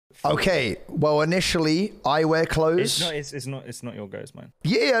Okay, well, initially, I wear clothes. It's not your guys, man.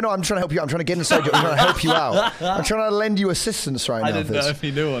 Yeah, no, I'm trying to help you out. I'm trying to get inside you. I'm trying to help you out. I'm trying to lend you assistance right now. I didn't know if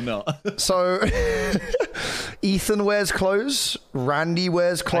he knew or not. So, Ethan wears clothes. Randy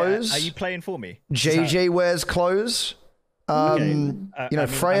wears clothes. Are you playing for me? JJ wears clothes.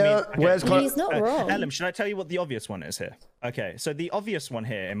 Freya wears clothes. He's not wrong. Ellum, should I tell you what the obvious one is here? Okay, so the obvious one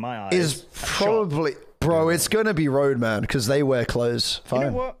here, in my eyes, is probably... Bro, it's going to be Roadman, because they wear clothes.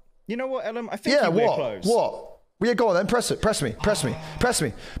 Fine. You know what, Ellum? I think you wear clothes. What? Yeah, go on then. Press it. Press me. Press me. Press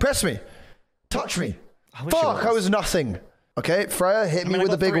me. Press me. Touch me. Fuck, I was nothing. Okay, Freya, hit me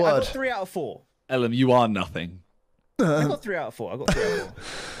with a big word. I got 3 out of 4. Ellum, you are nothing. I got 3 out of 4. I got 3 out of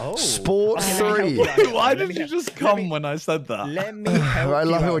 4. Oh. Sport 3. Why did you just come when I said that? Let me help I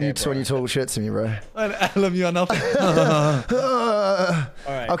love you it when you talk shit to me, bro. Ellum, you are nothing.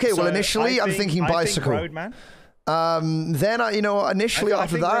 Right, okay, well, initially, I'm thinking bicycle. Roadman. Then, initially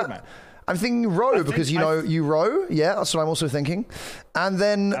after that, I'm thinking row because, you row. Yeah, that's what I'm also thinking. And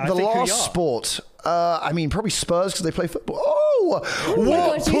then the last sport, probably Spurs because they play football. Oh my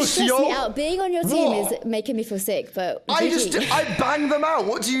God, you stress me out. Being on your team is making me feel sick, but... I banged them out.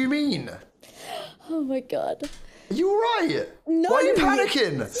 What do you mean? Oh my God. Are you alright? No. Why are you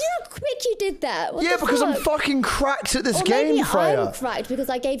panicking? See how quick you did that? What because I'm fucking cracked at this game, Freya. Maybe I'm cracked because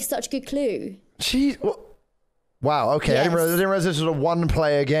I gave such a good clue. Jeez. Wow, okay. Yes. I didn't realize this was a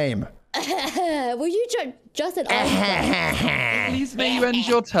one-player game. Well, you just an answer. Please may you end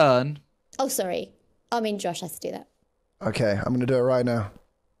your turn. Oh, sorry. Josh has to do that. Okay, I'm going to do it right now.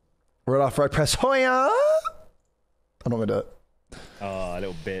 Right after I press Hoya. I'm not going to do it. Oh,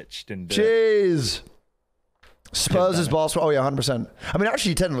 little bitch. Didn't do it. Jeez. Spurs is basketball. Oh, yeah, 100%.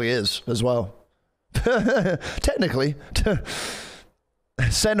 Actually, technically is as well. Technically.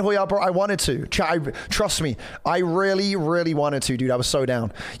 Send Hoya, bro. I wanted to. Trust me. I really, really wanted to, dude. I was so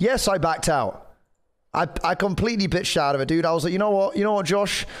down. Yes, I backed out. I completely bitched out of it, dude. I was like, you know what,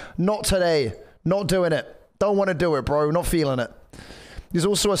 Josh? Not today. Not doing it. Don't want to do it, bro. Not feeling it. There's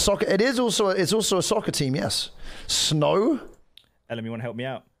also a soccer. It's also a soccer team. Yes. Snow. Ellum, you want to help me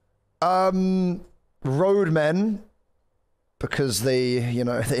out? Roadmen, because they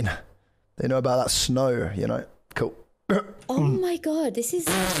know about that snow. Cool. Oh my God, this is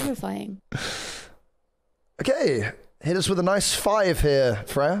terrifying. Okay, hit us with a nice 5 here,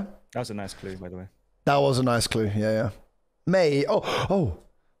 Freya. That was a nice clue, by the way. That was a nice clue. Yeah. May. Oh.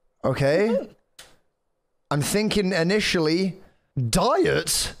 Okay. I'm thinking initially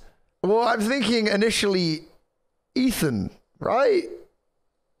diet. Well, I'm thinking initially Ethan, right?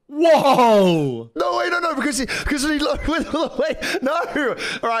 Whoa! No, wait, no, because he wait, no.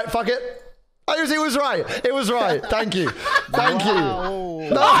 All right, fuck it. It was right. It was right. Thank you. Thank you.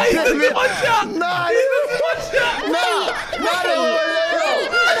 No, he didn't watch that.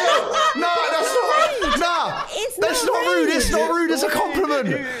 That's not rude. It's not rude. It's a compliment.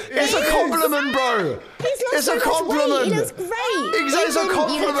 It's a compliment, bro. It's a compliment. He looks great. It's a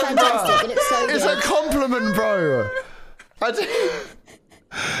compliment, bro. It's a compliment, bro.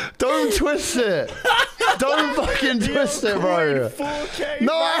 Don't twist it. Don't fucking twist it, bro. 4K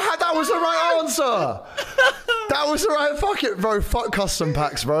no, that was the right answer. That was the right. Fuck it, bro. Fuck custom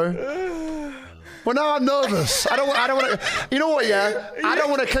packs, bro. Well, now I'm nervous. I don't want to. You know what? Yeah, I don't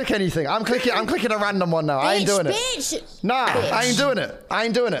want to click anything. I'm clicking a random one now. I ain't doing it. Nah, I ain't doing it. I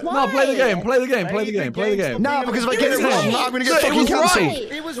ain't doing it. No, play the game. Play the game. Play the game. Play the game. Nah, because if I get it wrong, I'm gonna get fucking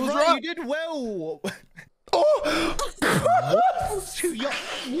cancelled. It was right. You did well. Oh! What?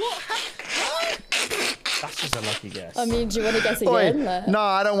 That's just a lucky guess. Do you want to guess again? Nah,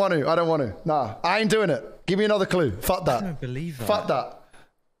 I don't want to. Nah, I ain't doing it. Give me another clue. Fuck that. I don't believe that. Fuck that.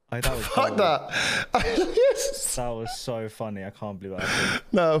 Fuck that. Yes. That was so funny. I can't believe that.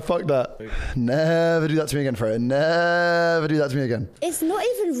 No, fuck that. Never do that to me again, Freya. Never do that to me again. It's not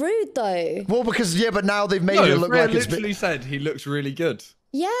even rude, though. Well, because, but now they've made it look Freya like it's... literally said he looks really good.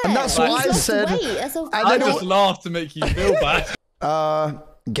 Yeah. And that's what I said. I just laughed to make you feel bad.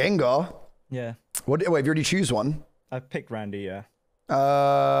 Gengar. Yeah. Wait, have you already choose one? I picked Randy, yeah.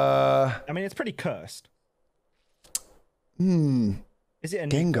 It's pretty cursed. Is it a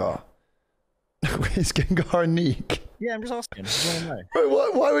Gengar? Is Gengar a Neek? Yeah, I'm just asking. Wait,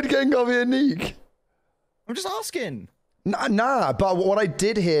 why would Gengar be a Neek? I'm just asking. Nah, but what I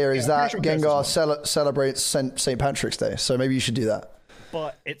did hear is that Gengar celebrates St. Patrick's Day, so maybe you should do that.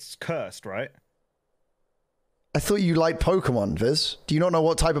 But it's cursed, right? I thought you liked Pokemon, Viz. Do you not know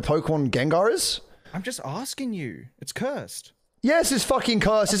what type of Pokemon Gengar is? I'm just asking you. It's cursed. Yes, it's fucking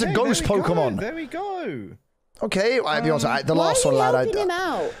cursed. It's a ghost Pokemon. There we go. Okay, I'll be honest. The last one, lad. Why are you helping him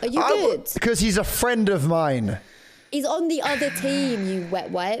out? Are you good? Because he's a friend of mine. He's on the other team, you wet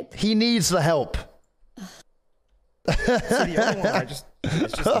wipe. He needs the help. So the other one,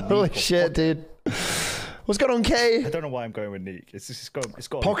 it's just Holy shit, dude. What's going on, Kay? I don't know why I'm going with Neek. It's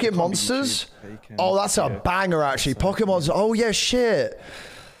got Pocket Monsters? Oh, that's a banger, actually. Pocket Monsters. Oh, yeah, shit.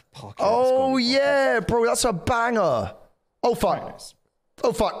 Oh, yeah, bro. That's a banger. Oh, fuck. Nice.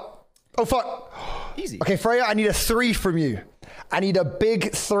 Oh, fuck. Oh, fuck. Easy. Okay, Freya, I need a 3 from you. I need a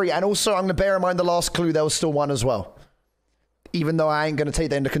big 3. And also, I'm going to bear in mind the last clue, there was still 1 as well. Even though I ain't going to take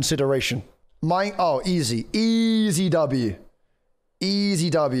that into consideration. Oh, easy. Easy W. Easy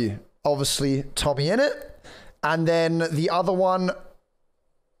W. Obviously, Tommy in it. And then the other one,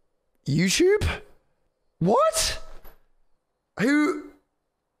 YouTube? What? Who?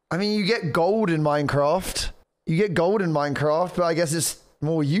 I mean, you get gold in Minecraft. You get gold in Minecraft, but I guess it's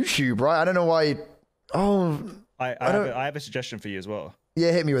more YouTube, right? I don't know why. Oh, I have a suggestion for you as well.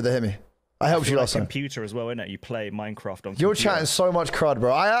 Yeah, hit me with it, hit me. I helped you last time. Computer as well, innit? You play Minecraft on You're computer. chatting so much crud,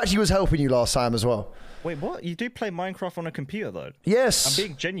 bro. I actually was helping you last time as well. Wait, what? You do play Minecraft on a computer, though? Yes. I'm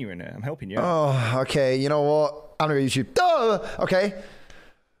being genuine here. I'm helping you. Oh, okay. You know what? I'm going to go YouTube. Oh, okay.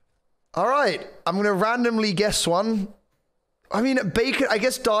 All right. I'm going to randomly guess one. I mean, bacon. I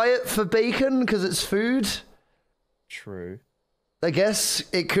guess diet for bacon because it's food. True. I guess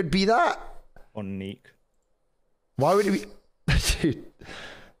it could be that. On Neek. Why would it be? Dude.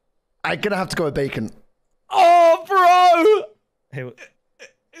 I'm going to have to go with bacon. Oh, bro!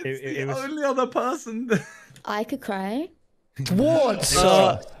 It was Only other person. I could cry. What?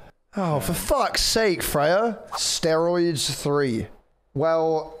 Oh, for fuck's sake, Freya. Steroids 3.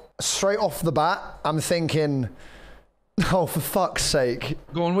 Well, straight off the bat, I'm thinking... Oh, for fuck's sake.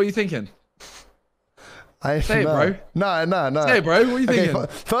 Go on, what are you thinking? Say it, bro. No. Say it, bro. What are you thinking?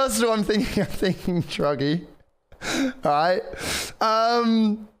 Okay, first of all, I'm thinking Truggy. Alright.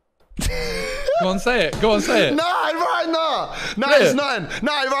 Go on, say it. Go on, say it. No, it's nothing.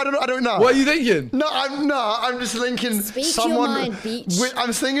 No, I don't know. What are you thinking? I'm just linking Speak someone. your mind, beach.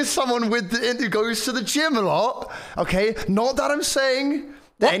 I'm thinking someone who goes to the gym a lot. Okay, not that I'm saying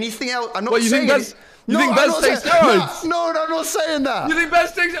anything else. I'm not What, you saying. think you think Bez takes steroids? No, I'm not saying that. You think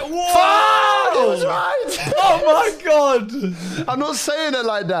Bez takes it? Whoa! Fuck, it was right. Oh my god! I'm not saying it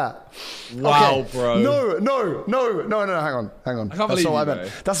like that. Wow, Okay. bro. No, hang on. I can't That's believe not what you, I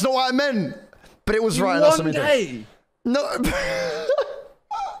meant. That's not what I meant. But it was right. One That's what I meant. day. No.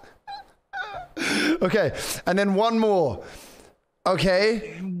 Okay, and then one more.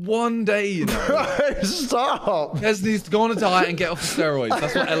 Okay. One day, you know. Stop. Bez needs to go on a diet and get off the steroids.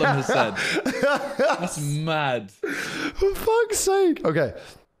 That's what Ellum has said. That's mad. For fuck's sake. Okay.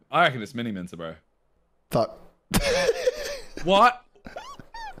 I reckon it's Miniminter, bro. Fuck. What?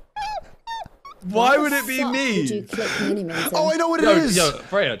 Why would it be Fuck, me? would you click Miniminter? Oh, I know what it is. Yo,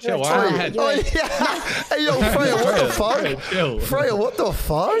 Freya, chill. You're Why are you a head? Oh, yeah. Hey, yo, Freya, what the Freya, fuck? chill. Freya, what the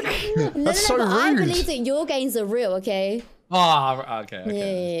fuck? No, That's so but I rude. believe that your gains are real, okay? Ah, okay.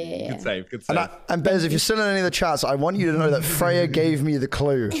 Yeah. Good save. Good save. And Bez, if you're still in any of the chats, I want you to know that Freya gave me the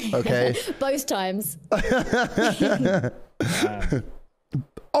clue, okay? Both times.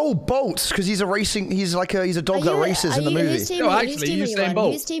 Oh, Bolts, because he's a dog that races in the movie. Whose team, No, whose actually, team you are you Usain on?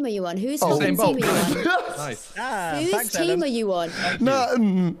 Bolt. Whose team are you on? Whose Usain fucking Bolt. team are you on? Nice. Whose thanks, team Ellen. are you on?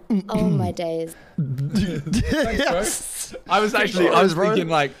 No, Oh my days. yes. I was bro.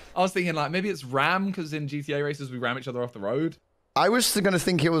 thinking like maybe it's Ram because in GTA races we ram each other off the road. I was going to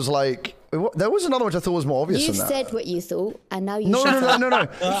think it was like... There was another one which I thought was more obvious You've than that. said what you thought, and now you No. shut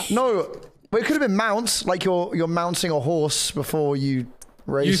up. Well, it could have been mounts, like you're mounting a horse before you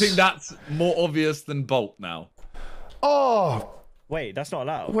race. You think that's more obvious than Bolt now? Oh, Wait, that's not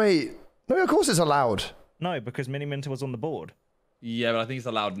allowed. wait. No, of course it's allowed. No, because Miniminter was on the board. Yeah, but I think it's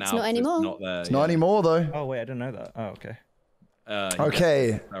allowed now. It's not anymore. It's not there. It's not anymore, though. Oh wait, I didn't know that. Oh okay.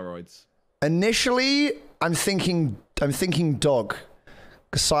 Okay. Steroids. Initially, I'm thinking dog.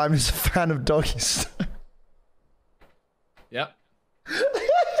 Because Simon's a fan of doggies. Yep.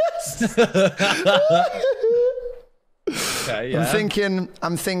 Okay, yeah.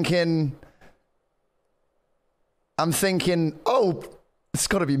 I'm thinking, oh, it's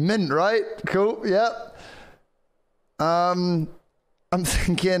got to be mint, right? Cool, yep. I'm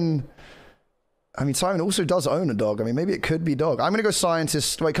thinking, I mean, Simon also does own a dog. I mean, maybe it could be dog. I'm going to go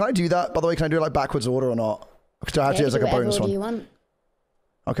scientist. Wait, can I do that? By the way, can I do it like backwards order or not? Because I have to do it as like a bonus Whatever one. you want.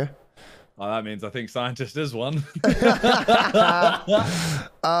 Okay. Oh, that means I think scientist is one. My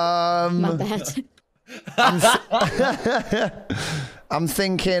bad. I'm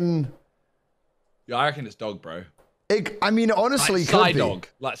thinking. Yeah, I reckon it's dog, bro. I mean, honestly, Like could side be. dog.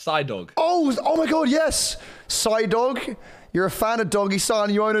 Like side dog. Oh my God, yes. Side dog. You're a fan of doggy style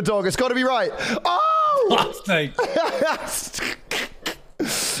and you own a dog. It's got to be right. Oh! fuck's sake.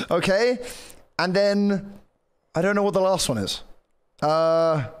 Okay, and then I don't know what the last one is.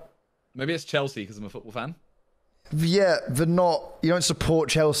 Maybe it's Chelsea because I'm a football fan. Yeah, but not. You don't support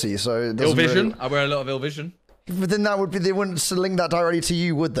Chelsea, so it Ill doesn't vision. really- I wear a lot of ill vision. But then that would be. They wouldn't link that directly to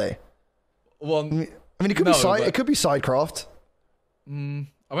you, would they? Well, I mean, it could no, be side. but- It could be Sidecraft. I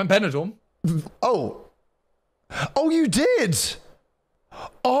went Benidorm. Oh. Oh, you did.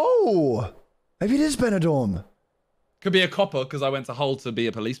 Oh. Maybe it is Benidorm. Could be a copper because I went to Hull to be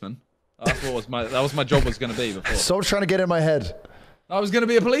a policeman. That's what was my job was going to be before. Stop trying to get in my head. I was going to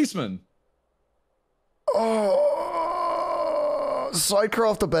be a policeman. Oh.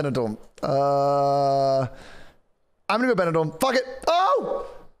 Sidecraft or Benidorm? I'm gonna go Benidorm. Fuck it. Oh.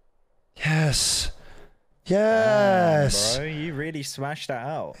 Yes. Yes. Bro, you really smashed that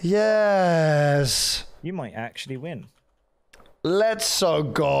out. Yes. You might actually win. Let's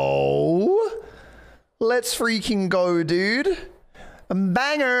go. Let's freaking go, dude. A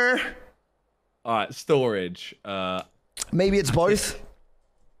banger. All right, storage. Maybe it's both.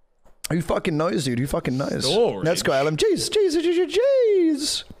 Who fucking knows, dude? Who fucking knows? Storage. Let's go, Ellum.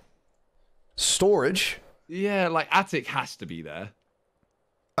 Jeez. Storage. Yeah, like attic has to be there.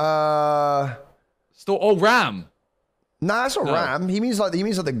 Nah, RAM. that's not No. ram. He means like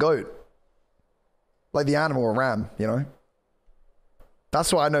the goat. Like the animal or ram, you know?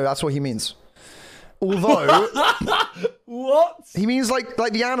 That's what I know. That's what he means. Although What? he means like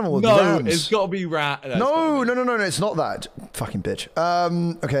the animal. the No, rams. it's got to be ram. No, it's not that. Fucking bitch.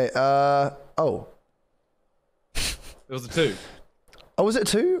 Okay. Oh. It was a 2. Oh, was it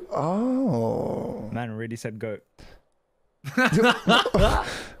 2? Oh. Man really said goat. Well,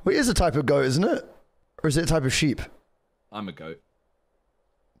 it is a type of goat, isn't it? Or is it a type of sheep? I'm a goat.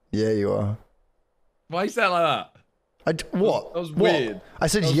 Yeah, you are. Why you say it like that? What? That was What? weird. I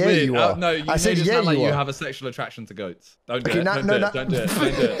said, That was yeah, weird. you are. No, you I said, made it yeah, sound like you you are. have a sexual attraction to goats. Don't do Okay, it. now- Don't no, do no. it. Don't do it. Don't do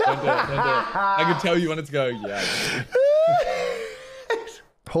it. Don't do it. Don't do it. I could tell you wanted to go. Yeah.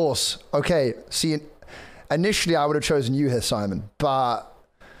 Horse. Okay. See, initially I would have chosen you here, Simon, but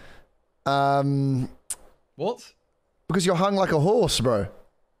What? because you're hung like a horse, bro.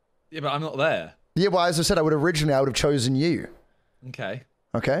 Yeah, but I'm not there. Yeah, well, as I said, I would have chosen you. Okay.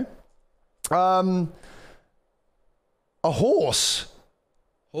 Okay. A horse.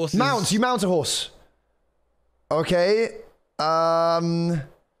 Horses. You mount a horse. Okay.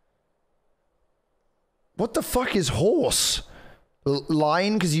 What the fuck is horse?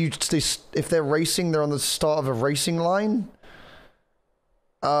 Line? Because if they're racing, they're on the start of a racing line.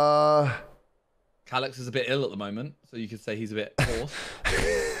 Calix is a bit ill at the moment, so you could say he's a bit hoarse.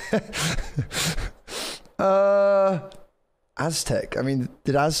 Aztec. I mean,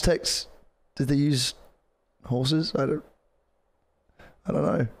 did they use horses? I don't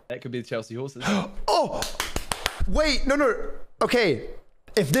know. That could be the Chelsea horses. Oh, wait, no. Okay,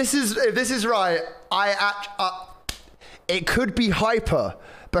 if this is right, it could be Hyper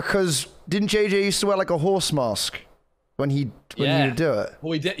because didn't JJ used to wear like a horse mask when he would do it?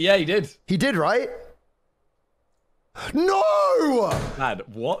 Well, he did. Yeah, he did. He did, right? No! Dad,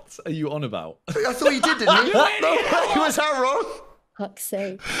 what are you on about? I thought he did, didn't he? No, was that wrong? Fuck's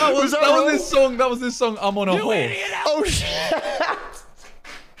sake. That was wrong? this song. That was this song. I'm on a horse. Oh shit!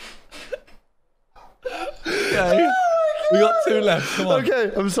 Okay. We got 2 left. Come on.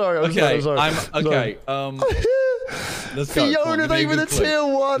 Okay, I'm sorry. I'm Okay. sorry. Okay. Let's go. Fiona, thank you for the tier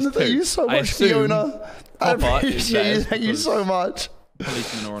 1. Thank you so much, Fiona. I Papa is appreciate you. there Thank you so much.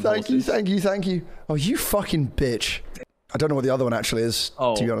 Policemen are on Thank horses. you. Oh, you fucking bitch. I don't know what the other one actually is,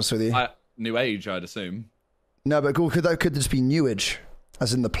 to be honest with you. New Age, I'd assume. No, but cool. Could this be Newage?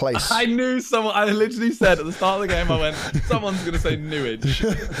 As in the place. I knew someone. I literally said at the start of the game, I went, someone's going to say New Age.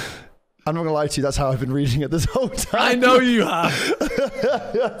 I'm not going to lie to you. That's how I've been reading it this whole time. I know you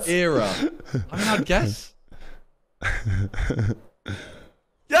have. Era. I mean, I'd guess.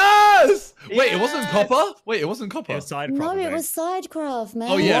 Yes! Wait, it wasn't copper? Wait, it wasn't copper. It was Sidecraft, No, mate. it was Sidecraft,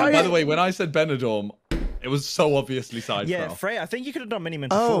 man. Oh, yeah. Why- By the way, when I said Benidorm, it was so obviously Sidecraft. Yeah, Freya, I think you could have done Miniminter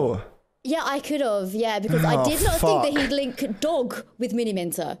Oh. 4. Yeah, I could have. Yeah, because I Oh, did not fuck. think that he'd link dog with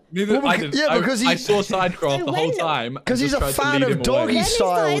Miniminter. Neither, Well, I didn't. yeah, because I he- saw Sidecraft the whole When- time. Because he's a fan of doggy When he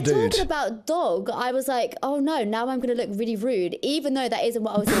style, started dude. talking about dog, I was like, oh no, now I'm going to look really rude, even though that isn't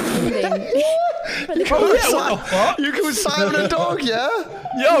what I was intending. For the Oh, yeah, what the fuck? You called Simon a dog, yeah?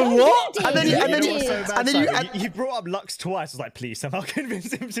 Yo, what? And then you- and then You know you- what's so bad, and then you- Simon? You brought up Lux twice. I was like, please, somehow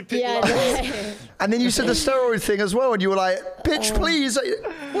convince him to pick Yeah, Lux. no. And then you said the steroid thing as well, and you were like, bitch, please.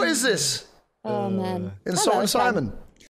 What is this? Oh man. Insulting Simon.